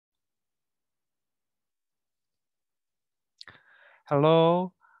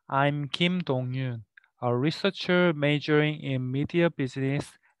Hello, I'm Kim Dong-Yoon, a researcher majoring in media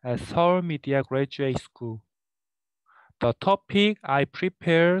business at Seoul Media Graduate School. The topic I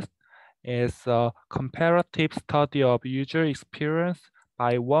prepared is a comparative study of user experience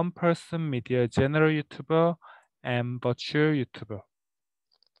by one-person media general YouTuber and virtual YouTuber.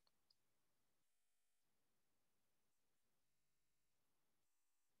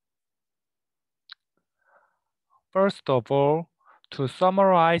 First of all, to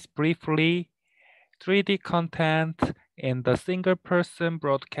summarize briefly, 3D content in the single-person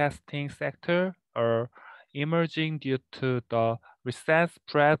broadcasting sector are emerging due to the recent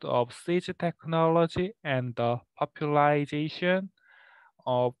spread of CG technology and the popularization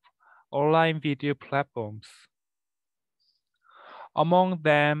of online video platforms. Among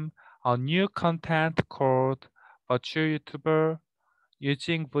them, a new content called virtual YouTuber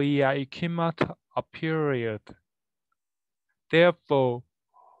using VR equipment appeared. Therefore,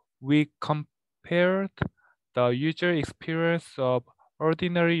 we compared the user experience of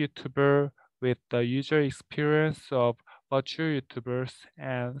ordinary YouTuber with the user experience of virtual YouTubers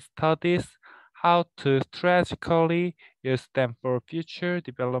and studies how to strategically use them for future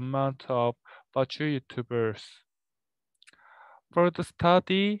development of virtual YouTubers. For the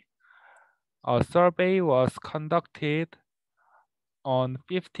study, a survey was conducted on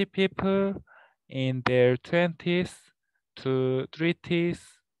 50 people in their 20s to 30s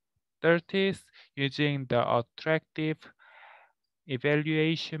using the attractive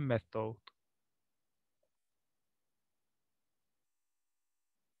evaluation method.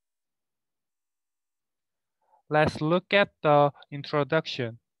 Let's look at the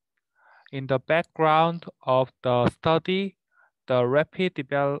introduction. In the background of the study, the rapid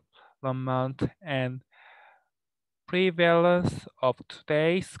development and prevalence of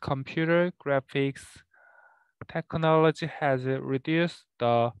today's computer graphics technology has reduced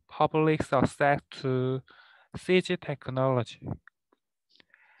the public's access to CG technology.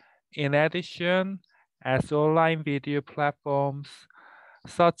 In addition, as online video platforms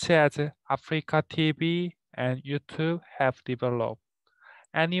such as Africa TV and YouTube have developed,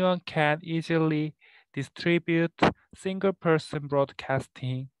 anyone can easily distribute single-person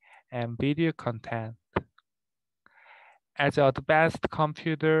broadcasting and video content. As advanced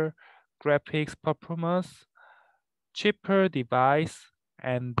computer graphics performance, cheaper device,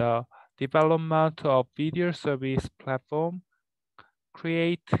 and the development of video service platform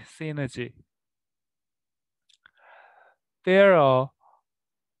create synergy. There are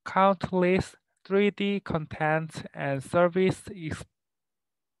countless 3D content and service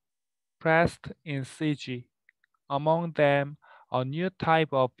expressed in CG. Among them, a new type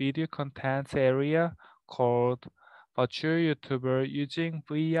of video content area called virtual YouTuber using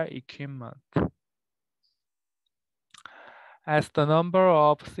VR equipment. As the number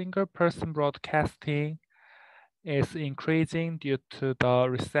of single-person broadcasting is increasing due to the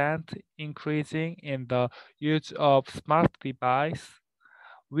recent increasing in the use of smart devices,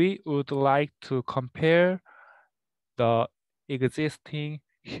 we would like to compare the existing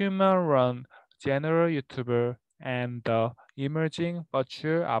human-run general YouTuber and the emerging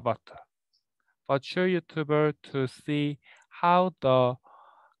virtual avatar. Virtual YouTuber to see how the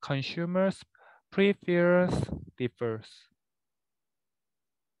consumer's preference differs.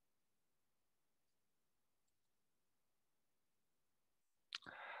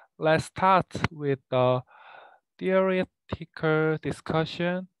 Let's start with the theoretical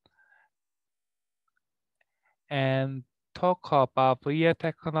discussion and talk about VR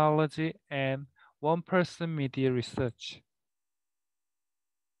technology and one-person media research.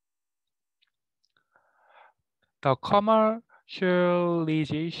 The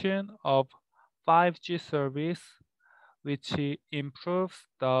commercialization of 5G service, which improves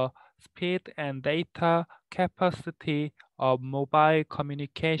the speed and data capacity of mobile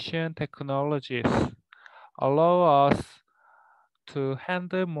communication technologies, allow us to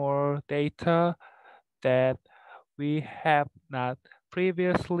handle more data that we have not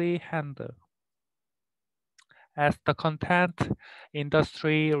previously handled. As the content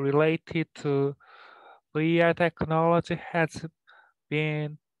industry related to VR technology has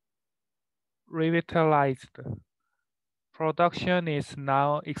been revitalized, production is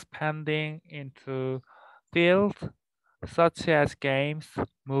now expanding into fields such as games,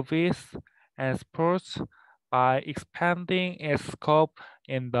 movies, and sports by expanding its scope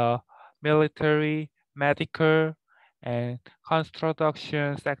in the military, medical, and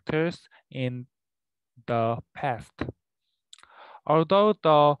construction sectors in the past. Although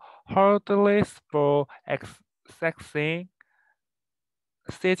the hurdles for accessing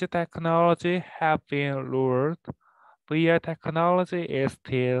CG technology have been lowered, VR technology is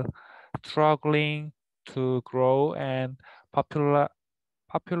still struggling to grow and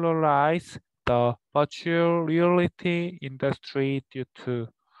popularize the virtual reality industry due to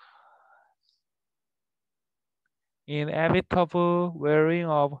inevitable wearing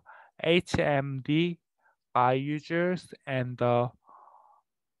of HMD by users and the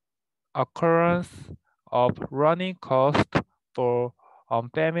occurrence of running costs for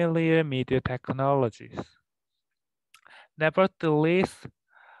unfamiliar media technologies. Nevertheless,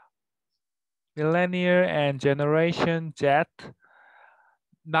 Millennial and Generation Z,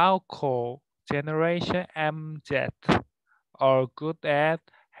 now called Generation MZ, are good at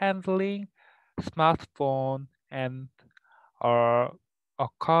handling smartphone and are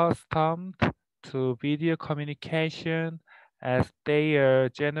accustomed to video communication as they are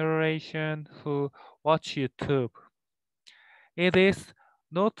generation who watch YouTube. It is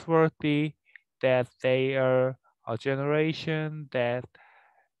noteworthy that they are a generation that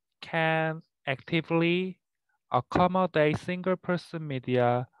can actively accommodate single-person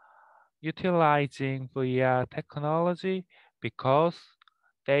media utilizing VR technology because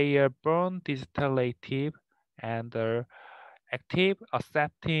they are born digital native and are active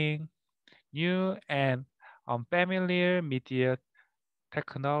accepting new and unfamiliar media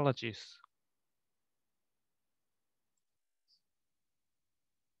technologies.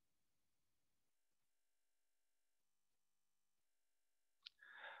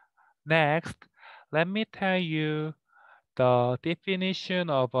 Next, let me tell you the definition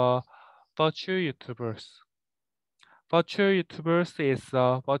of a virtual YouTubers. Virtual YouTubers is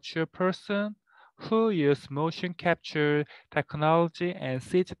a virtual person who use motion capture technology and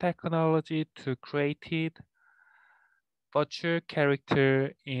CG technology to create virtual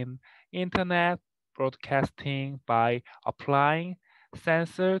character in internet broadcasting by applying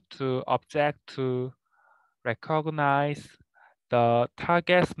sensor to object to recognize the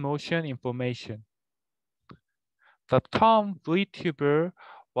target's motion information. The term VTuber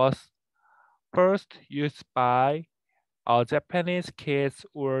was first used by a Japanese kid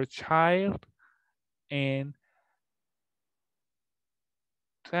or child in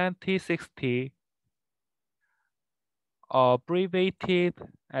 2016, abbreviated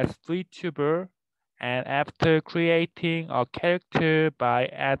as VTuber, and after creating a character by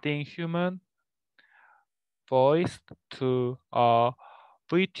adding human voice to a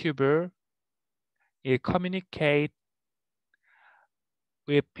VTuber, it communicates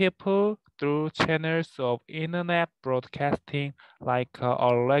with people through channels of internet broadcasting like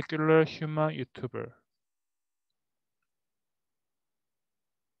a regular human YouTuber.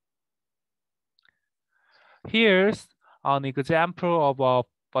 Here's an example of a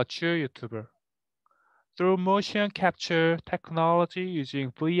virtual YouTuber. Through motion capture technology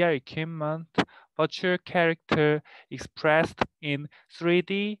using VR equipment, virtual character expressed in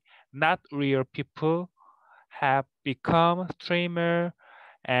 3D, not real people, have become streamer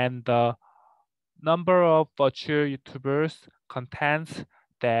and the number of virtual YouTubers contents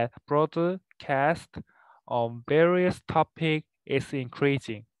that broadcast on various topics is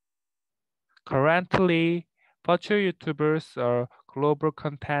increasing. Currently, virtual YouTubers are global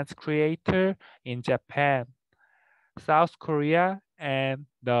content creators in Japan, South Korea, and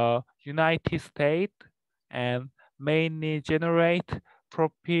the United States, and mainly generate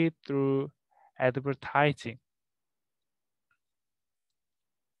profit through advertising.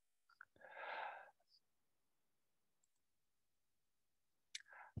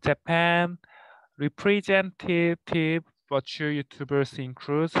 Japan representative virtual YouTubers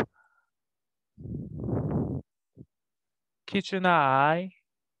include Kizuna Ai,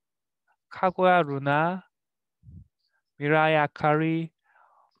 Kaguya Luna, Mirai Akari,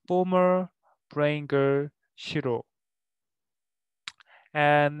 former Brain Girl Shiro,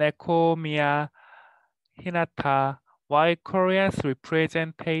 and Nekomiya Hinata, while Korean's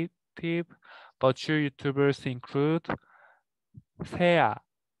representative virtual YouTubers include Seiya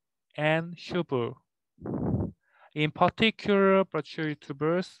and Shubu. In particular, virtual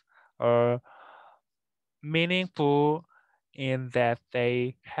YouTubers are meaningful in that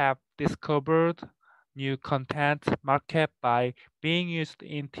they have discovered new content market by being used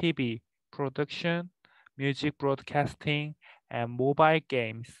in TV production, music broadcasting, and mobile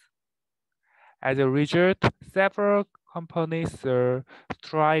games. As a result, several companies are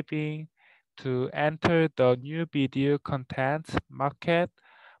striving to enter the new video content market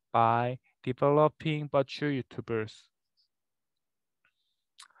by developing virtual YouTubers.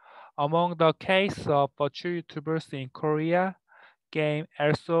 Among the case of virtual YouTubers in Korea, game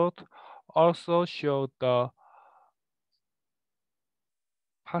episode also showed the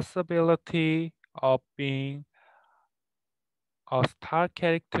possibility of being a star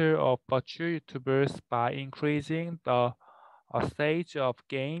character of virtual YouTubers by increasing the usage of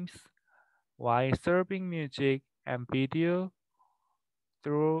games while serving music and video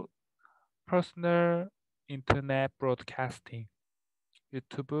through personal internet broadcasting,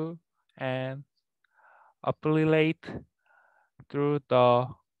 YouTube, and affiliate through the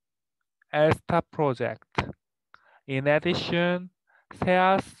Elsta project. In addition,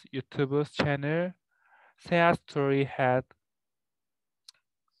 Sea's YouTube channel, Sea Story, had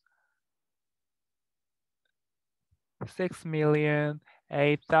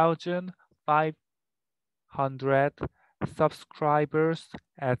 6,008,500 subscribers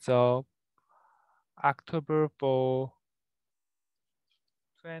as of October 4,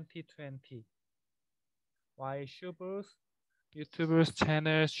 2020, while Shubu's YouTube's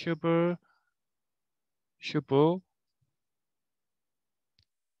channel Shubu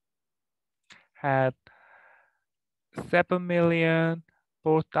had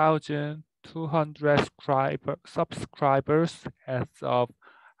 7,004,200 subscribers as of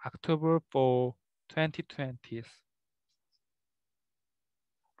October 4, 2020.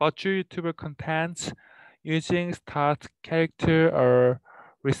 Virtual YouTuber contents using start character are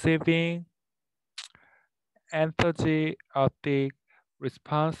receiving enthusiastic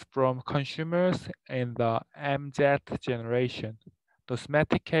response from consumers in the MZ generation.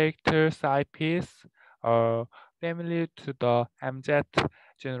 Thematic characters IPs are familiar to the MZ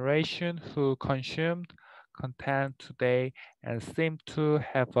generation who consumed content today and seem to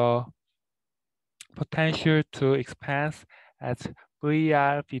have a potential to expand as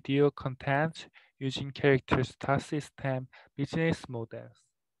VR video content using character star system business models.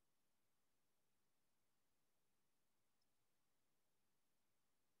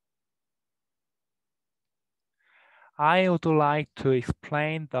 I would like to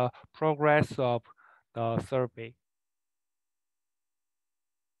explain the progress of the survey.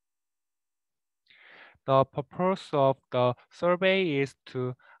 The purpose of the survey is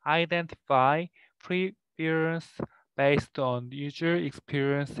to identify preference based on user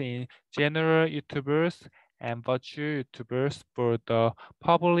experience in general YouTubers and virtual YouTubers for the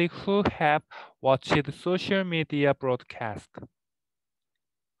public who have watched social media broadcast.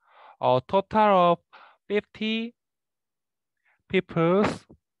 A total of 50 people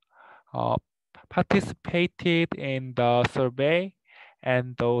uh, participated in the survey,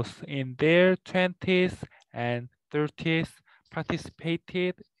 and those in their 20s and 30s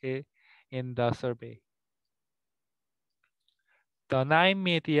participated in the survey. The 9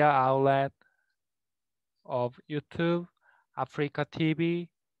 media outlets of YouTube, Africa TV,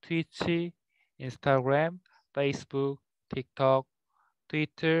 Twitch, Instagram, Facebook, TikTok,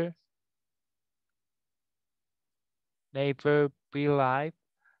 Twitter, Naver Be Live,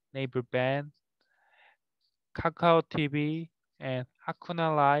 Naver Band, Kakao TV, and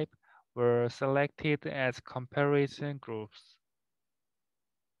Hakuna Live were selected as comparison groups.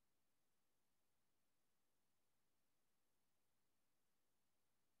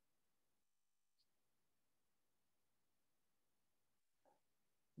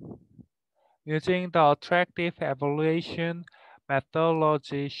 Using the attractive evaluation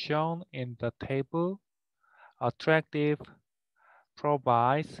methodology shown in the table, attractive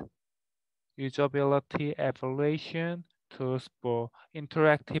provides usability evaluation tools for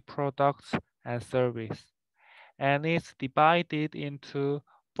interactive products and service, and is divided into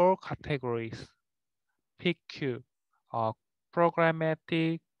 4 categories. PQ,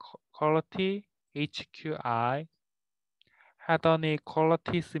 programmatic quality, HQI, hedonic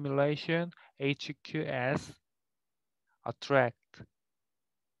quality simulation, HQS, attract,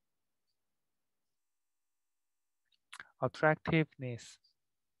 attractiveness.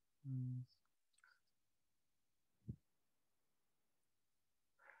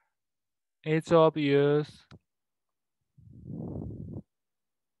 Ease of use,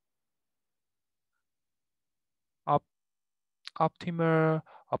 optimal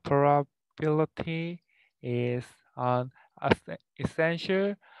operability is an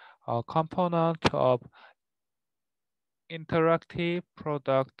essential component of interactive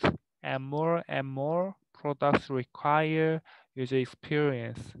products, and more products require user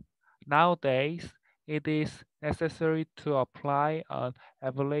experience. Nowadays, it is necessary to apply an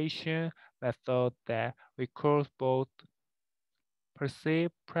evaluation method that records both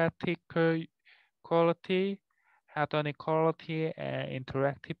perceived practical quality, hedonic quality, and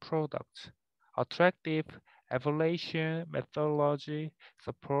interactive products. Attractive evaluation methodology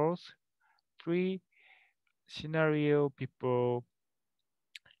supports 3 scenario before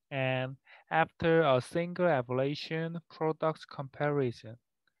and after a single evaluation, products comparison,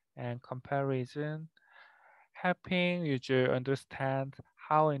 and comparison helping users understand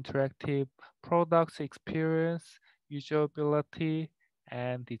how interactive products experience, usability,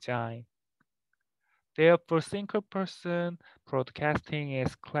 and design. Therefore, single-person broadcasting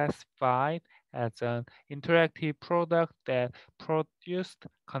is classified as an interactive product that produced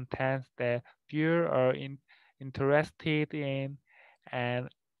content that viewers are interested in and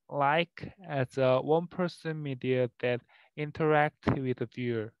like as a one-person media that interact with the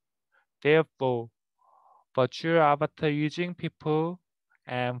viewer. Therefore, virtual avatar using people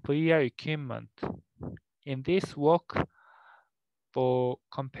and VR equipment. In this work, for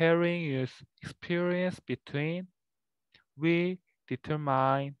comparing use experience between, we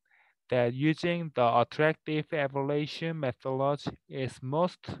determine that using the attractive evaluation methodology is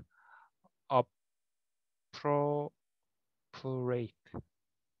most appropriate.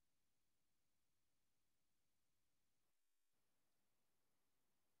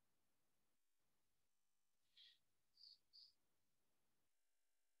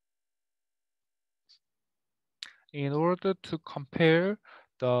 In order to compare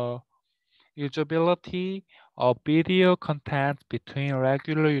the usability of video content between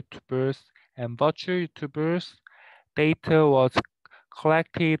regular YouTubers and virtual YouTubers, data was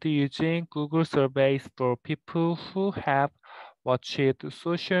collected using Google surveys for people who have watched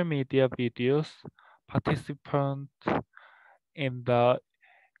social media videos. Participants in the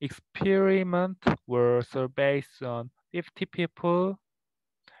experiment were surveyed on 50 people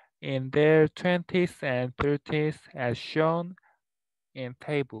in their 20s and 30s as shown in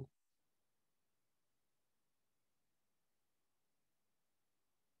table.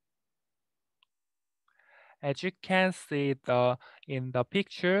 As you can see in the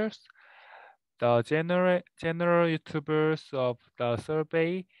pictures, the general YouTubers of the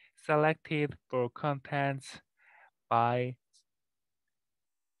survey selected for contents by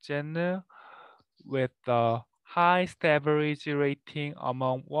genre with the highest average rating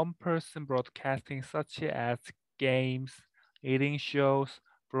among one-person broadcasting such as games, eating shows,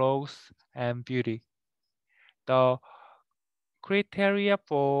 blogs, and beauty. The criteria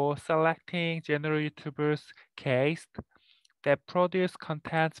for selecting general YouTubers case that produce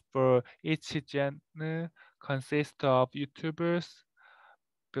content for each genre consist of YouTubers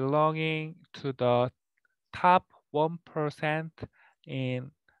belonging to the top 1%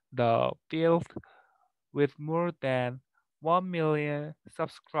 in the field with more than 1 million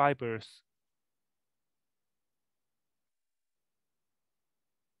subscribers.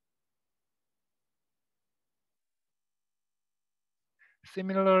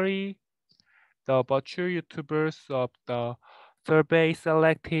 Similarly, the virtual YouTubers of the survey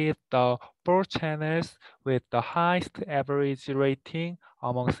selected the four channels with the highest average rating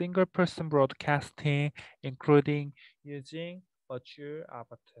among single-person broadcasting, including using virtual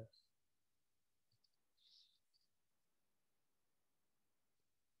avatars.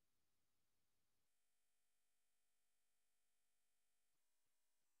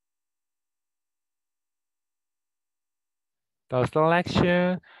 The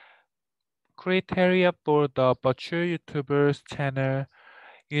selection criteria for the virtual YouTubers channel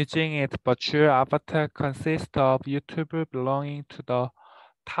using its virtual avatar consists of YouTubers belonging to the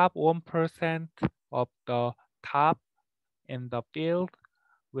top 1% of the top in the field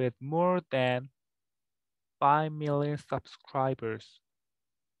with more than 5 million subscribers.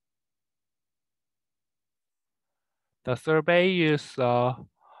 The survey used a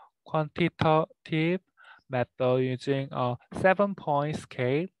quantitative method using a 7-point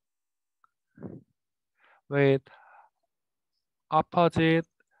scale with opposite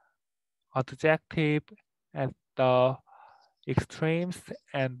adjective at the extremes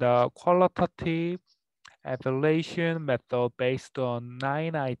and the qualitative evaluation method based on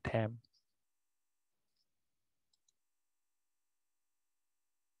 9 items.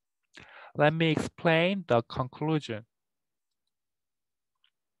 Let me explain the conclusion.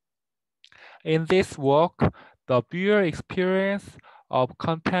 In this work, the viewer experience of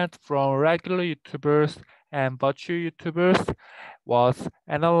content from regular YouTubers and virtual YouTubers was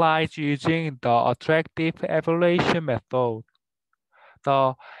analyzed using the attractive evaluation method.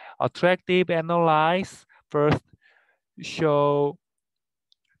 The attractive analysis first show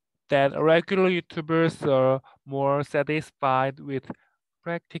that regular YouTubers are more satisfied with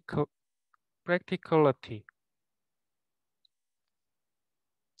practicality.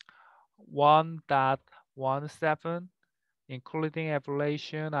 1.17, including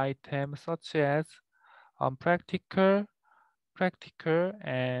evaluation items such as practical,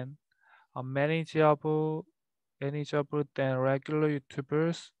 and manageable than regular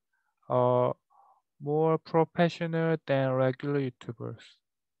YouTubers, are more professional than regular YouTubers.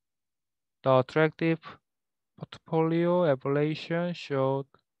 The attractive portfolio evaluation showed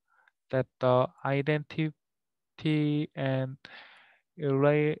that the identity and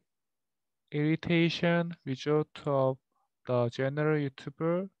irritation result of the general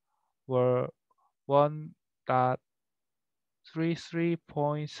YouTuber were 1.33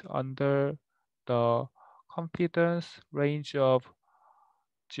 points under the confidence range of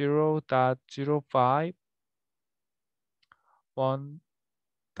 0.05,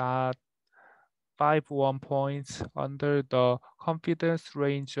 1.51 points under the confidence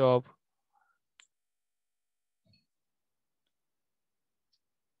range of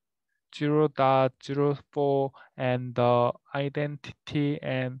 0.04, and the identity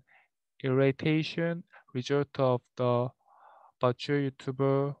and irritation result of the virtual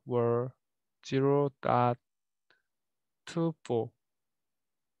YouTuber were 0.24.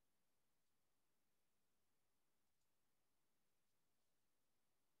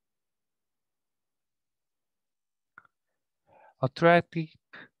 Attractive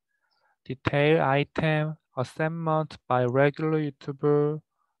detail item assignment by regular YouTuber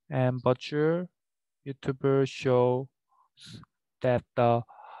and virtual YouTuber shows that the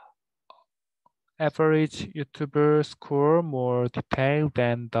average YouTuber score more detailed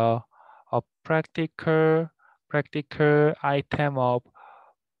than the practical item of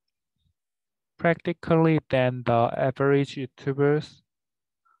practically than the average YouTubers.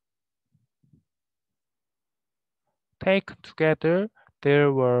 Taken together,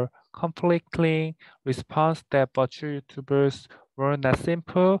 there were conflicting responses that virtual YouTubers were not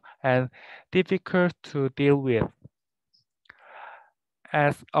simple and difficult to deal with,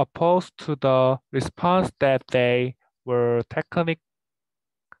 as opposed to the response that they were technical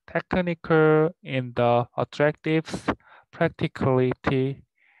in the attractives practicality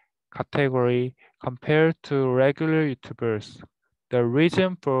category compared to regular YouTubers. The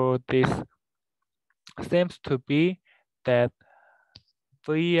reason for this seems to be that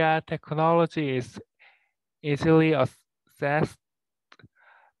VR technology is easily accessed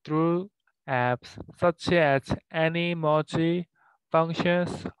through apps such as any emoji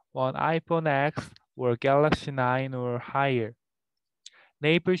functions on iPhone X or Galaxy 9 or higher.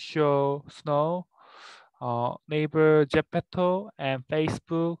 Neighbor Show Snow, Neighbor Gepetto, and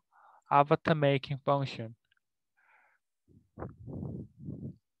Facebook avatar making function.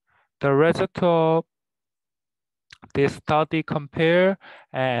 The result of this study compare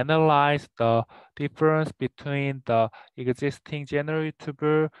and analyze the difference between the existing general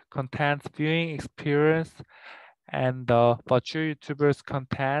YouTuber content viewing experience and the virtual YouTuber's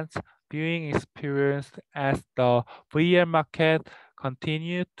content viewing experience as the VR market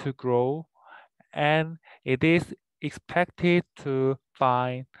continued to grow, and it is expected to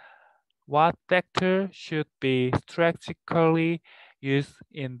find what factor should be strategically used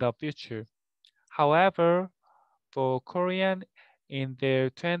in the future. However, for Korean in their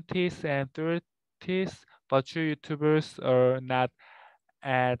 20s and 30s, virtual YouTubers are not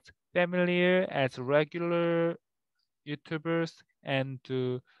as familiar as regular YouTubers and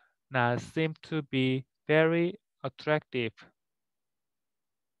do not seem to be very attractive.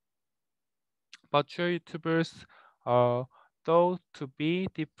 Virtual YouTubers are thought to be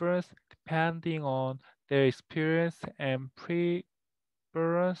different depending on their experience and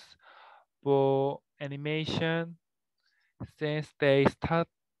preference for animation since they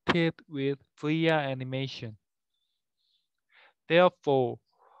started with VR animation. Therefore,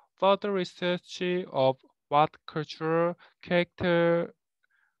 further research of what cultural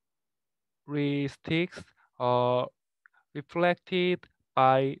characteristics are reflected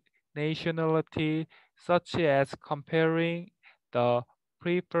by nationality, such as comparing the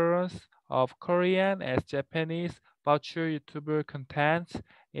preference of Korean as Japanese virtual YouTuber content,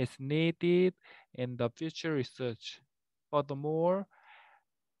 is needed in the future research. Furthermore,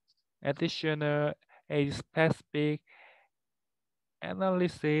 additional age-specific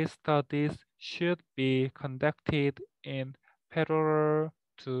analysis studies should be conducted in parallel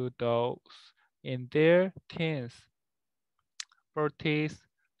to those in their teens, 40s,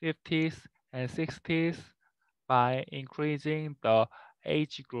 50s, and 60s by increasing the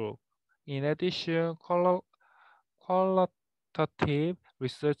age group. In addition, qualitative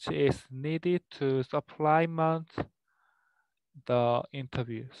research is needed to supplement the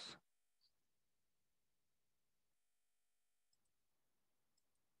interviews.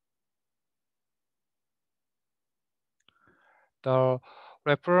 The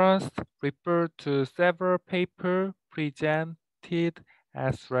reference referred to several papers presented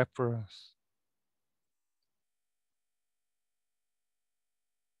as reference.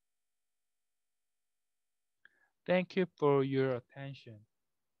 Thank you for your attention.